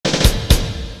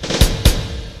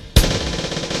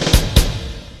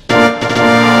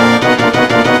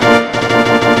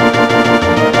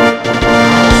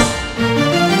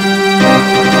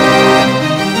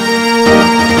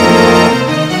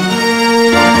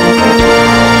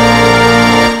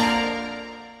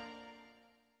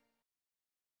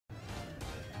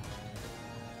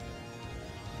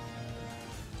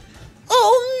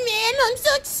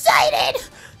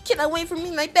cannot wait for me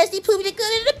and my bestie Poopy to go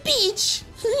to the beach.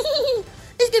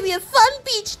 It's gonna be a fun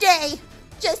beach day.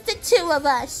 Just the two of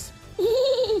us.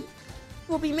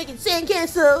 We'll be making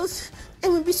sandcastles,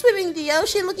 and we'll be swimming in the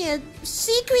ocean looking at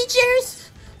sea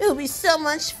creatures. It'll be so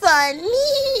much fun.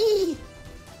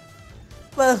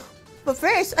 Well, but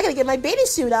first, I gotta get my bathing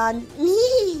suit on.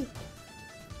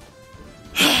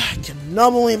 I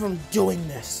cannot believe I'm doing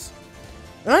this.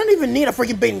 I don't even need a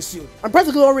freaking bathing suit. I'm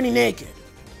practically already naked.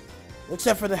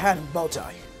 Except for the hat and bow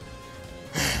tie.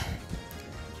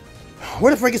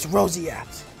 Where the frick is Rosy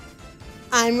at?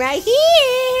 I'm right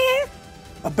here.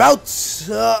 About,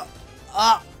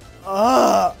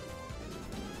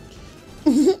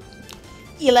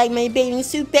 You like my bathing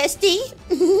suit, bestie?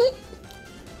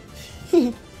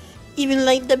 Even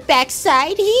like the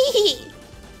backside?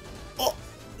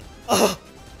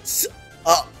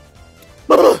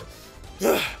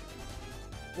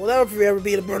 Will that ever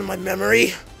be the burn of my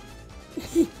memory?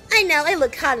 I know, I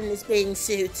look hot in this bathing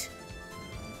suit.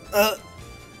 I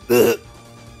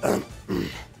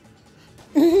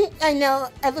know,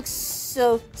 I look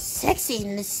so sexy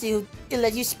in this suit. It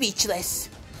left you speechless.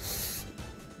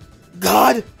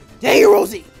 God dang you,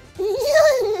 Rosie!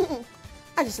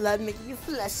 I just love making you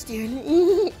flustered.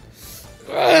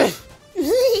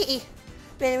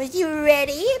 Ben, was you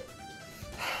ready?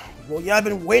 Well, yeah, I've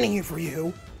been waiting here for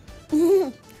you.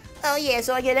 Oh yeah,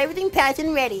 so I got everything packed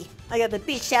and ready. I got the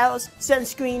beach towels,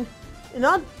 sunscreen, and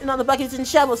all the buckets and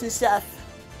shovels and stuff.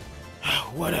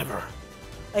 Whatever.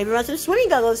 I even brought some swimming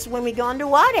goggles when we go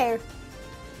underwater.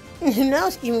 No,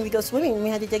 even when we go swimming, we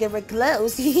have to take off our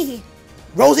clothes.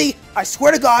 Rosie, I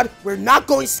swear to God, we're not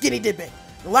going skinny dipping.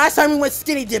 The last time we went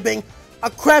skinny dipping, a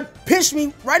crab pinched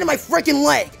me right in my freaking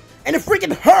leg, and it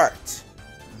freaking hurt.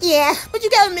 Yeah, but you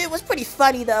gotta admit it was pretty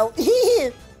funny though.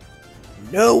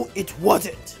 No, it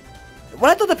wasn't. When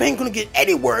I thought the pain couldn't get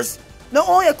any worse, not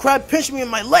only a crab pinched me in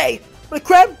my leg, but a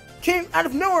crab came out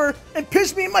of nowhere and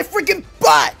pinched me in my freaking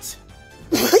butt!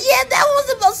 Yeah, that was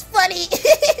the most funny.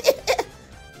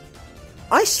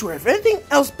 I swear, if anything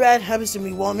else bad happens to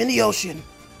me while I'm in the ocean,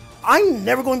 I'm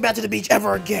never going back to the beach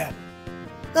ever again.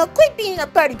 Now quit being a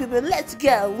party pooper and let's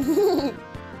go.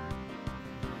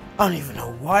 I don't even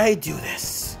know why I do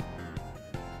this.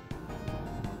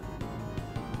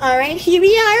 Alright, here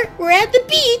we are. We're at the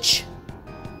beach.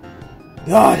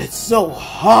 God, it's so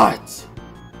hot.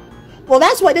 Well,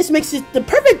 that's why this makes it the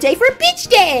perfect day for a beach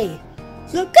day.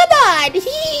 So come on.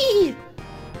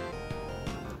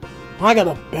 I got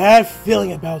a bad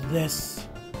feeling about this.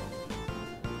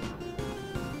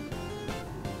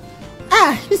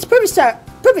 Ah, this is perfect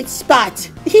spot.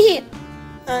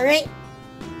 Alright.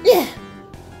 Yeah.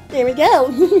 There we go.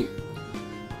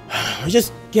 I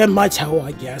just get my towel,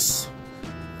 I guess.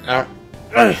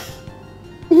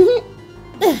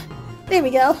 There we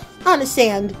go. On the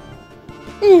sand.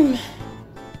 I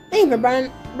even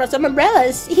brought some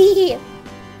umbrellas. There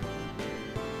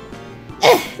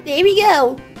we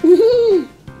go. The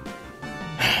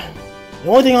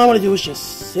only thing I want to do is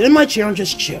just sit in my chair and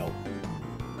just chill.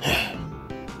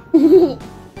 You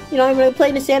don't even play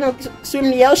in the sand or swim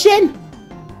in the ocean?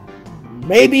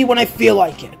 Maybe when I feel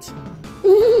like it.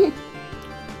 Ooh,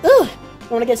 I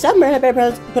want to get sunburned. I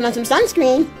better put on some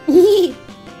sunscreen.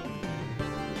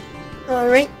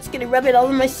 Alright, just gonna rub it all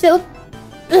over myself.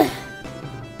 There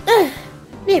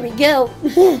we go.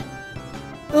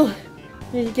 Oh,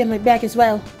 I need to get my back as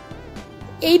well.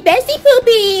 Hey, bestie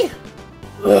Poopy!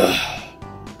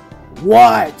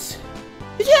 What?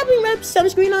 Could you help me rub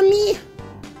sunscreen on me?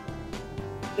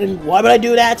 And why would I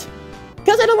do that?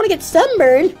 Because I don't want to get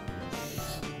sunburned.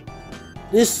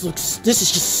 This is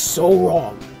just so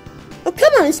wrong. Oh,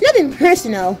 come on, it's nothing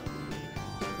personal.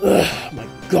 Ugh, my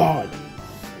God.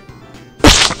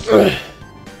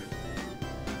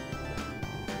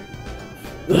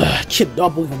 I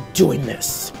cannot believe I'm doing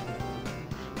this.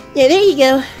 Yeah, there you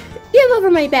go. Give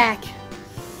over my back.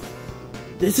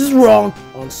 This is wrong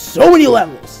on so many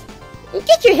levels.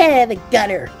 Get your head out of the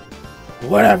gutter.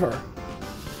 Whatever.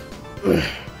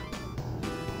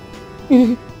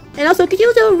 And also, could you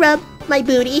also rub my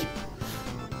booty?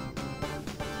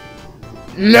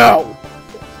 No.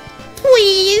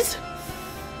 Please.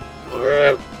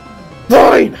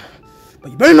 Fine.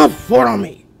 But you better not fart on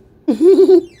me.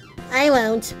 I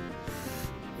won't.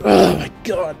 Oh my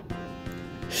God.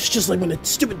 It's just like when that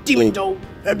stupid demon doll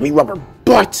had me rub her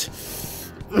butt.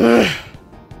 I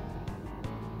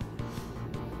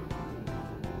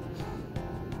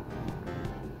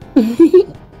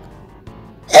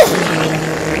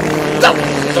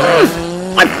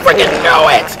freaking know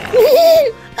it!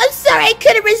 I'm sorry, I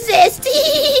couldn't resist.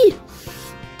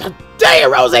 God dang it,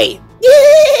 Rosie!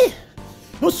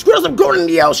 No squirrels, I'm going in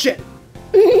the ocean!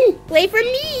 Wait for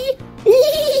me!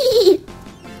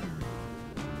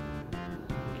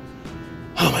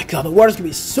 Oh my god, the water's gonna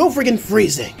be so freaking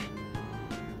freezing.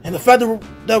 And the fact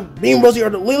that me and Rosie are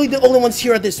literally the only ones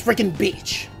here at this freaking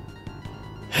beach.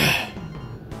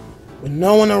 With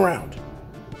no one around.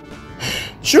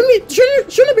 Shouldn't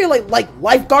it be like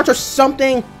lifeguards or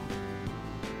something?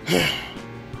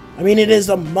 I mean, it is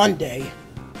a Monday,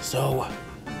 so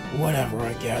whatever,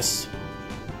 I guess.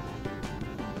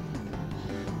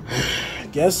 I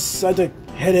guess I had to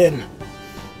head in.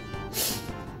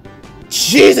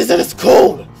 Jesus, that is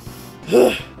cold!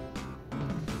 Oh,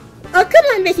 come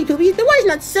on, Messy Poopy. The water's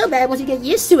not so bad once you get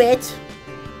used to it.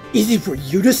 Easy for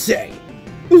you to say.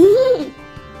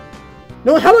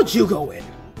 No, how about you go in?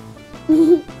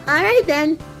 Alright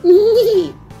then.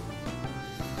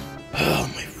 Oh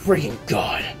my freaking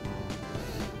god.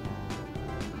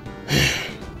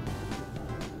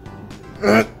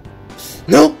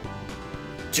 Nope.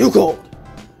 Too cold.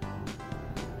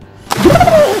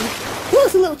 Well,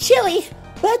 it's a little chilly,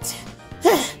 but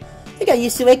I got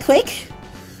used to it quick.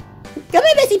 Come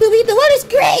on, Messy Poopy. The water's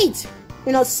great.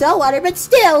 You know, salt water, but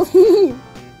still.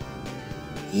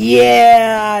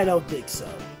 Yeah, I don't think so.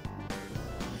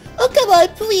 Oh, come on,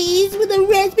 please, with a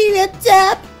raspberry on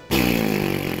top.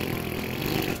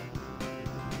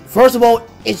 First of all,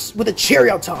 it's with a cherry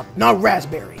on top, not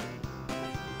raspberry.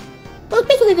 Well, it's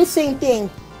basically the same thing.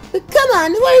 But come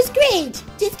on, the water's great.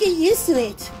 Just get used to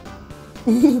it.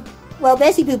 Well,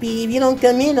 Messy Poopy, if you don't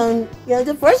come in, I'm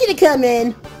gonna force you to come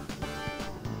in.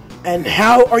 And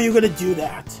how are you gonna do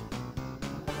that?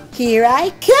 Here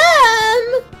I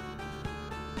come!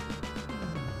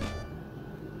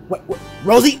 Wait,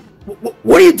 Rosie,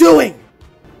 what are you doing?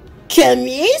 Come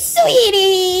here,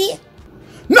 sweetie!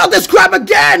 Not this crap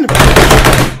again!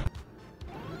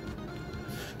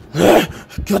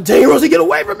 God dang, Rosie, get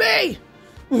away from me!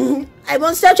 I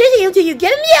won't stop chasing you until you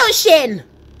get in the ocean!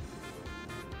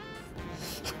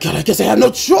 God, I guess I have no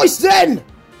choice then!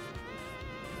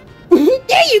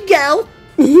 There you go!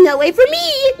 No way for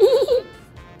me!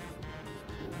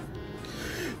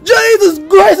 Jesus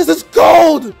Christ, this is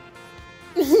cold!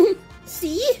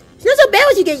 See? It's not so bad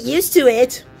once you get used to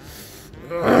it.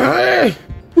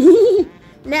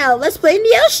 Now, let's play in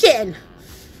the ocean.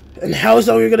 And how is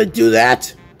we gonna do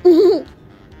that? Whee!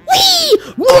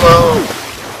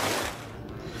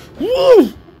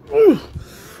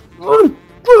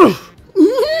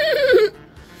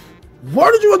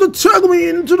 Why did you have to tackle me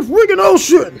into the freaking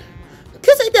ocean?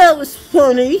 Because I thought it was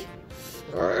funny.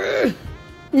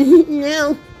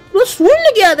 Now, let's swim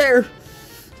together.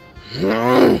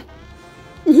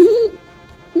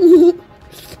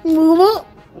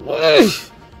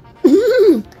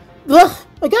 Ugh,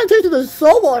 I gotta take to the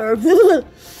salt water. You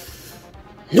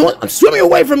know what? I'm swimming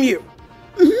away from you.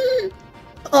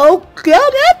 Oh,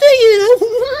 come after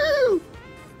you.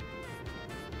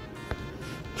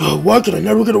 Oh, why can I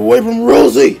never get away from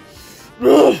Rosie?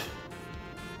 Ugh.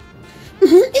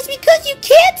 It's because you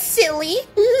can't, silly.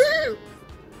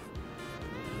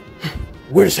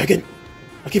 Wait a second.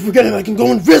 I keep forgetting I can go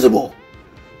invisible.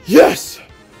 Yes.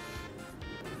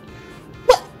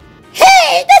 What?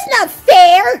 Hey, that's not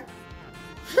fair.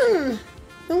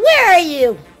 Where are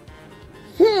you?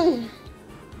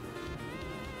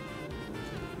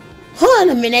 Hold on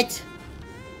a minute.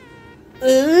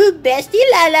 Ooh, Bestie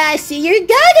Lala, I see your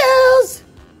goggles.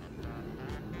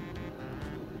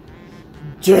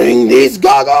 Dang these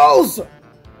goggles!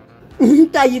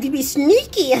 Thought you could be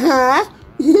sneaky, huh?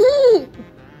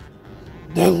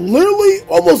 That literally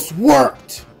almost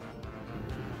worked.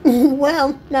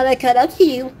 Well, now that I caught up to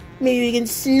you, maybe we can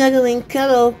snuggle and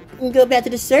cuddle and go back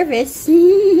to the surface.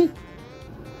 You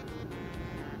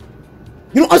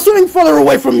know, I'm swimming further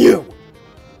away from you.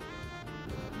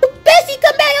 Bessie,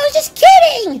 come back! I was just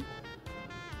kidding!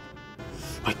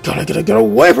 I gotta get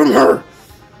away from her.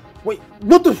 Wait,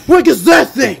 what the frick is that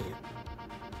thing?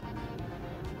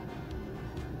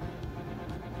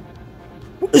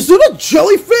 Is it a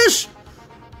jellyfish?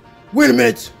 Wait a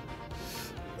minute.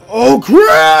 Oh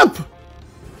crap!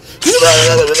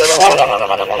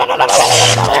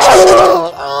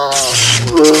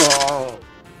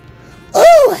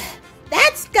 Ooh,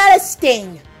 that's gotta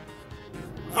sting.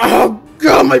 Oh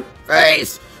god, my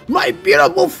face! My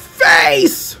beautiful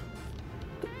face!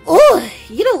 Ooh,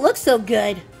 you don't look so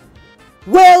good.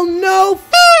 Well, no.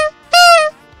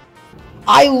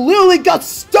 I literally got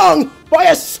stung by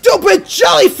a stupid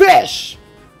jellyfish!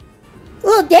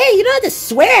 Well, dang, you don't have to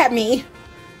swear at me.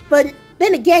 But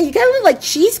then again, you kinda look like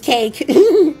cheesecake.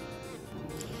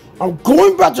 I'm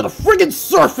going back to the friggin'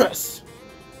 surface!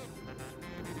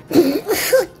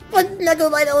 But not gonna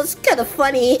lie, that was kind of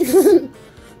funny.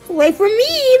 Wait for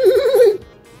me.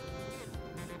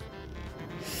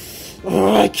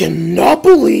 Oh, I cannot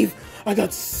believe I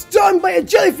got stung by a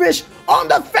jellyfish on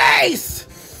the face!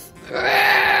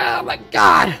 Oh my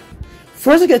god!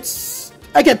 First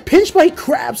I get pinched by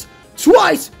crabs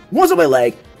twice, once on my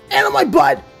leg and on my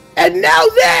butt, and now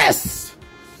this!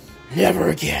 Never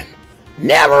again.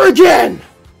 Never again!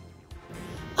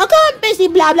 Oh, come on,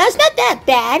 Bestie Blah Blah, it's not that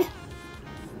bad.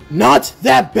 Not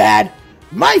that bad.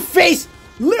 My face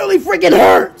literally freaking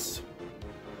hurts!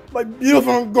 My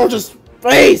beautiful and gorgeous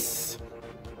face!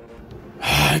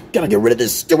 I gotta get rid of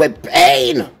this stupid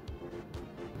pain!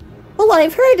 Well,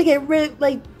 I've heard to get rid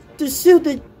of, to soothe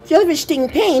the jellyfish sting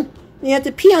pain, you have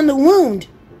to pee on the wound.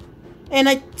 And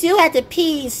I do have to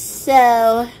pee,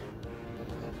 so...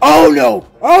 Oh no,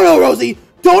 Rosie!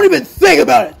 Don't even think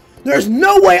about it! There's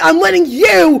no way I'm letting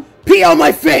you pee on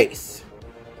my face!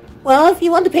 Well, if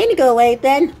you want the pain to go away,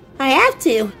 then I have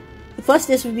to. Plus,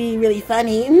 this would be really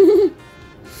funny.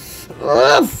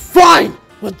 Fine!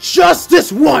 But just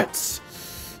this once!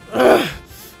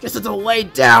 Guess it's a lay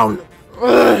down.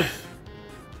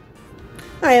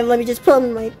 Alright, let me just pull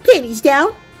my panties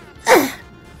down.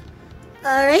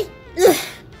 Alright.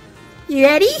 You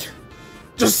ready?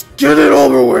 Just get it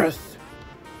over with.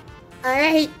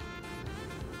 Alright.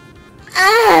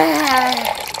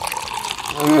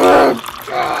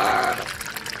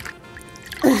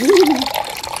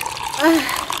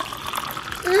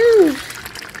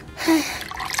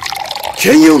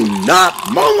 Can you not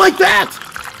moan like that?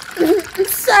 I'm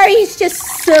sorry, it's just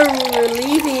so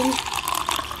relieving.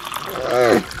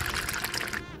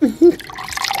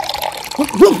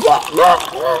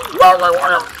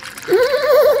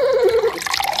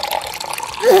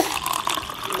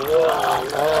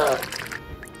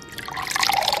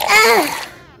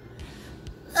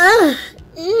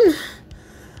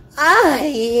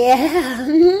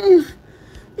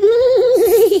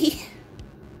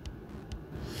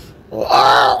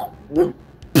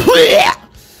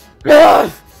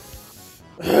 Yeah.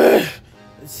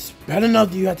 It's bad enough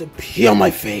that you had to pee on my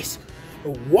face.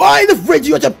 But why the fridge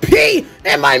you had to pee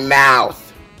in my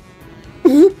mouth?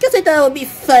 Because I thought it would be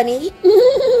funny.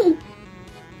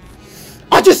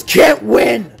 I just can't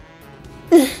win.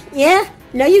 Yeah?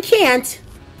 No, you can't.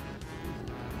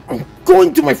 I'm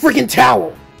going to my freaking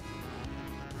towel.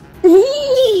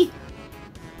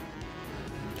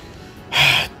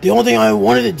 The only thing I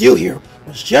wanted to do here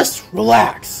was just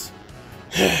relax.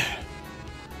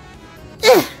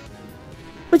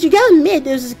 But you gotta admit,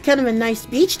 this is kind of a nice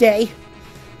beach day.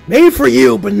 Maybe for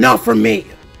you, but not for me.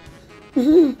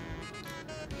 You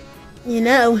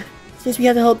know, since we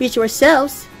have the whole beach to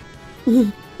ourselves,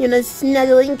 you know,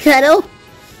 snuggle and cuddle.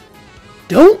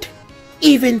 Don't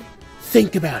even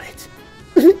think about it.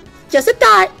 Just a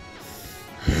thought.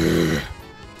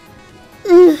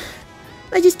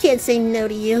 I just can't say no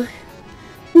to you.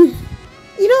 You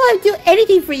know I'd do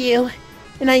anything for you.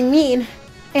 And I mean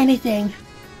anything.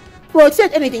 Well,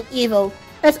 except anything evil.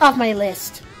 That's off my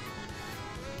list.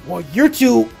 Well, you're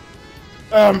too...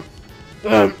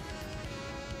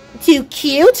 Too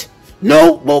cute?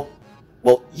 No,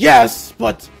 well, yes,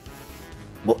 but...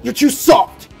 Well, you're too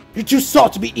soft. You're too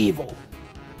soft to be evil.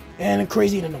 And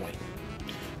crazy and annoying.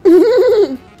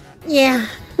 Yeah.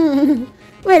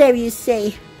 Whatever you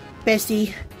say,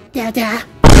 bestie. Dada.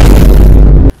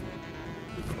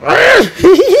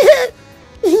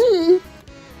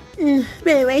 But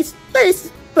anyways, let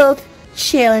us both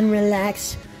chill and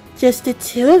relax. Just the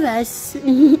two of us.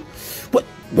 What?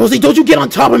 Rosie, don't you get on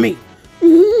top of me!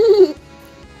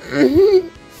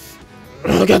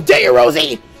 Oh, God dang it,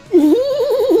 Rosie!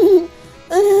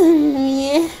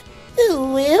 Yeah.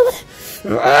 Will.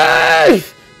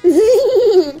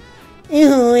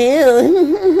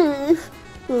 Will.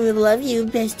 We love you,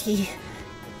 bestie.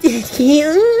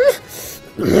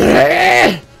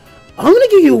 I'm gonna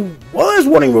give you one last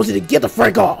warning, Rosie, to get the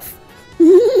frick off.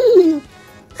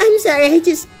 I'm sorry, I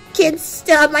just can't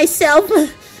stop myself. You're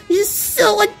just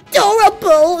so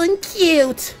adorable and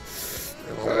cute.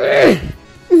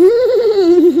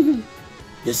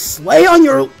 Just lay on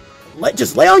your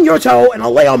toe, and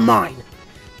I'll lay on mine.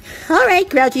 All right,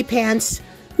 grouchy pants.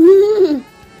 Oh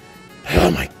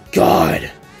my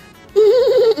God.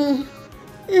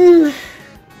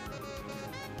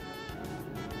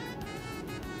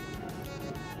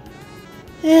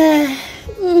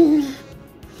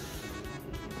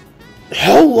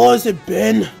 How long has it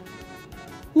been?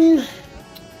 Well,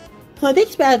 I think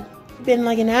it's been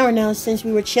like an hour now since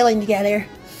we were chilling together.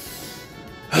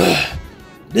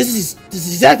 This is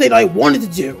exactly what I wanted to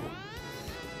do.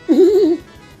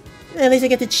 At least I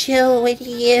get to chill with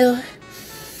you.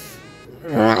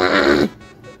 You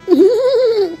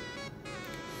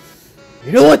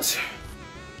know what?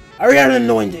 I already had an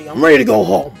annoying day. I'm ready to go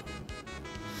home.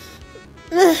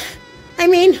 I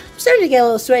mean, I'm starting to get a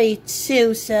little sweaty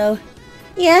too, so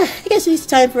yeah, I guess it's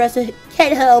time for us to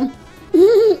head home.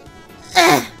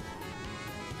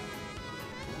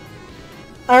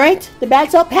 Alright, the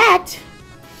bag's all packed.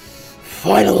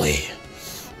 Finally,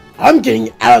 I'm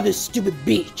getting out of this stupid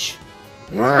beach.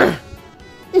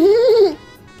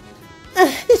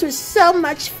 This was so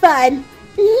much fun.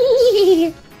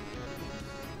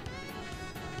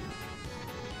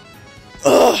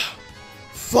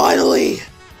 Finally,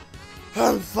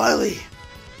 I'm finally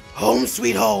home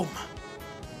sweet home.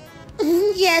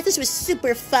 Yeah, this was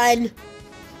super fun.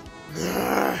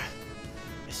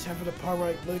 Except for the part where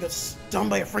I really got stung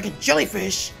by a freaking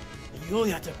jellyfish, and you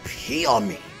only had to pee on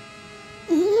me.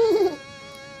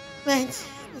 But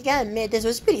you gotta admit, this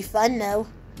was pretty fun though.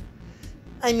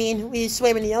 I mean, we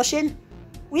swam in the ocean.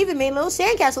 We even made little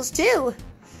sandcastles too.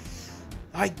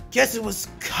 I guess it was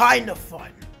kind of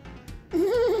fun.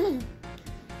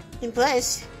 And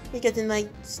plus, we got to like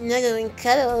snuggle and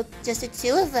cuddle, just the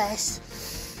two of us.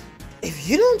 If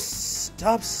you don't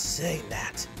stop saying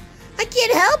that. I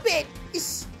can't help it.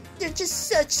 They're just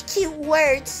such cute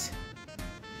words.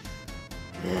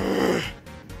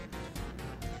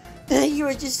 You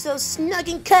were just so snug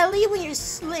and cuddly when you're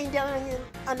laying down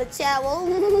on the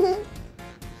towel.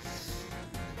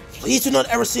 Please do not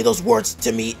ever say those words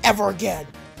to me ever again.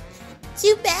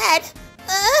 Too bad.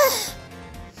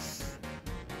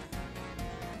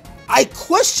 I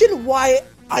question why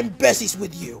I'm besties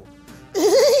with you.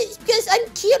 Because I'm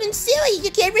cute and silly. You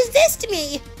can't resist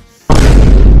me.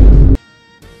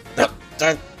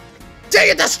 Dang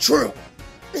it, that's true.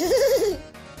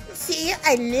 See,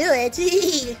 I knew it.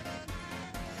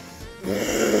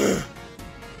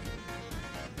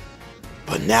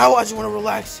 But now I just want to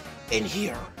relax in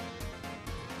here.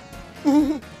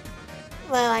 Well,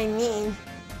 I mean,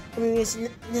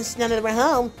 just now that we're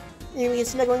home, maybe we can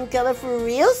snuggle and cuddle for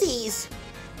realsies.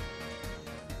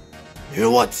 You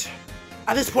know what?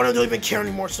 At this point, I don't even care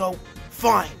anymore, so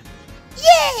fine.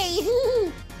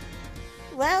 Yay!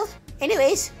 Well,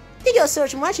 anyways, thank you all so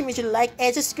much for watching. Make sure to like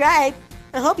and subscribe.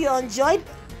 I hope you all enjoyed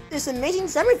this amazing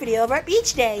summer video of our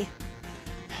beach day.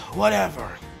 Whatever.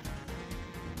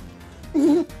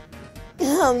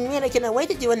 Oh man, I cannot wait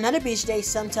to do another beach day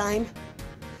sometime.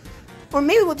 Or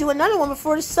maybe we'll do another one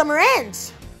before the summer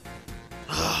ends.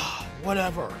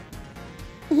 Whatever.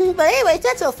 But anyways,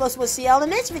 that's all folks. We'll see y'all in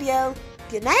the next video.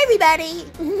 Good night, everybody.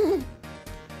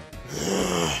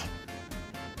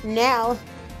 Now,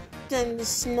 time to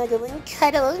snuggle and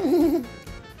cuddle.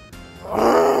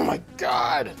 Oh my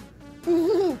god.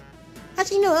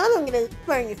 Actually, no, I'm gonna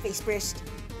burn your face first.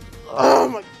 Oh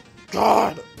my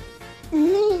god.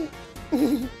 You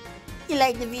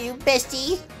like the view,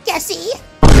 bestie? Cassie?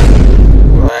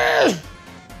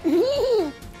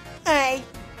 Alright,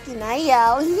 good night,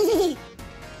 y'all.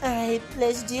 Alright,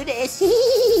 let's do this.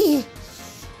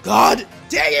 God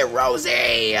dang it,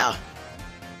 Rosie!